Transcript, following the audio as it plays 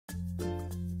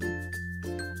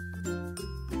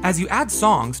As you add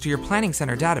songs to your Planning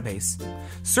Center database,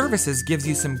 Services gives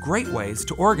you some great ways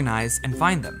to organize and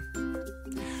find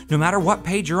them. No matter what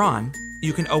page you're on,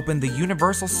 you can open the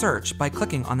universal search by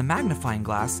clicking on the magnifying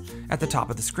glass at the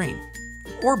top of the screen,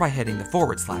 or by hitting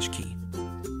the / key.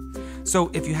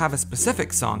 So if you have a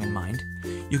specific song in mind,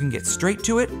 you can get straight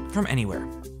to it from anywhere.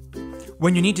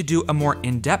 When you need to do a more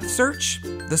in-depth search,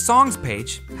 the Songs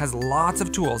page has lots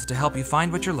of tools to help you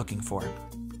find what you're looking for.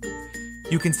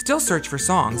 You can still search for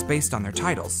songs based on their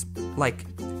titles, like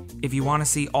if you want to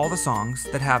see all the songs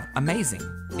that have Amazing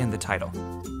in the title.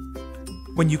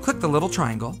 When you click the little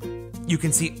triangle, you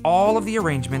can see all of the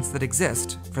arrangements that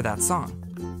exist for that song.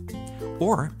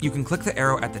 Or you can click the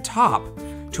arrow at the top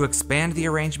to expand the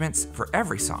arrangements for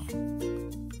every song.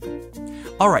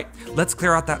 Alright, let's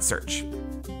clear out that search.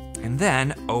 And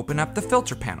then open up the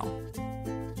filter panel.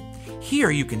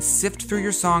 Here you can sift through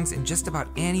your songs in just about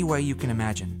any way you can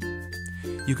imagine.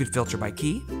 You could filter by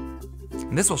key,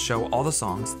 and this will show all the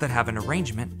songs that have an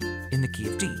arrangement in the key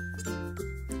of D.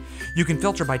 You can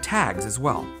filter by tags as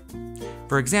well.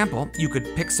 For example, you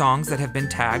could pick songs that have been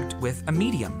tagged with a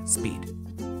medium speed.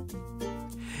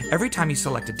 Every time you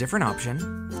select a different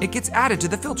option, it gets added to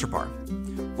the filter bar.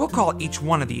 We'll call each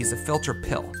one of these a filter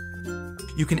pill.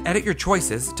 You can edit your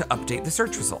choices to update the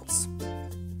search results.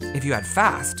 If you add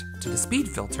fast to the speed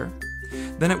filter,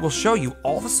 then it will show you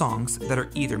all the songs that are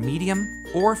either medium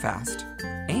or fast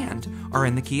and are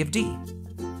in the key of D.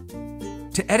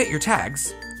 To edit your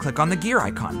tags, click on the gear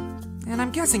icon, and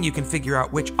I'm guessing you can figure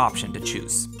out which option to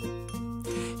choose.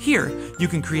 Here, you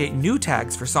can create new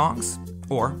tags for songs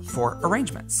or for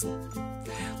arrangements.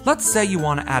 Let's say you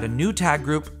want to add a new tag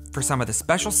group for some of the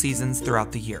special seasons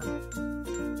throughout the year.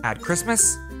 Add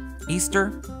Christmas,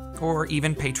 Easter, or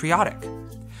even patriotic,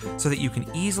 so that you can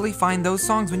easily find those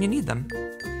songs when you need them.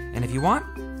 And if you want,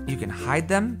 you can hide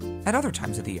them at other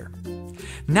times of the year.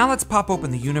 Now let's pop open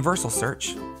the universal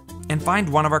search and find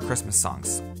one of our Christmas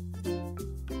songs.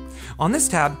 On this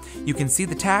tab, you can see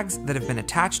the tags that have been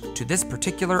attached to this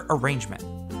particular arrangement.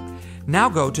 Now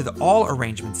go to the All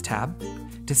Arrangements tab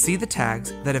to see the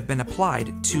tags that have been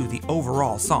applied to the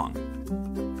overall song.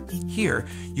 Here,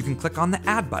 you can click on the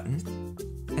Add button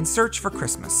and search for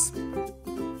Christmas.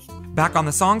 Back on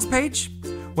the Songs page,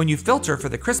 when you filter for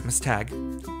the Christmas tag,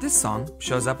 this song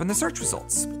shows up in the search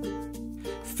results.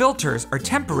 Filters are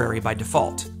temporary by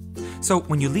default, so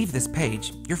when you leave this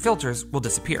page, your filters will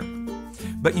disappear.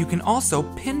 But you can also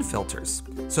pin filters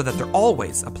so that they're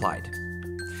always applied.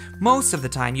 Most of the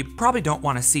time, you probably don't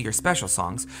want to see your special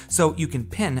songs, so you can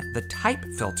pin the Type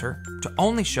filter to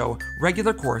only show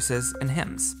regular choruses and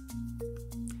hymns.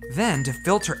 Then, to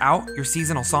filter out your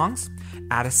seasonal songs,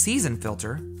 add a Season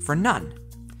filter for None,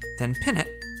 then pin it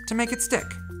to make it stick.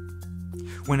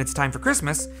 When it's time for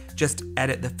Christmas, just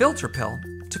edit the filter pill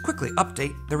to quickly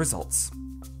update the results.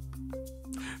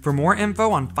 For more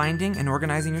info on finding and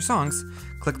organizing your songs,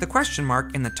 click the question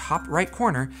mark in the top right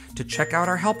corner to check out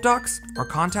our help docs or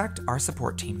contact our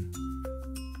support team.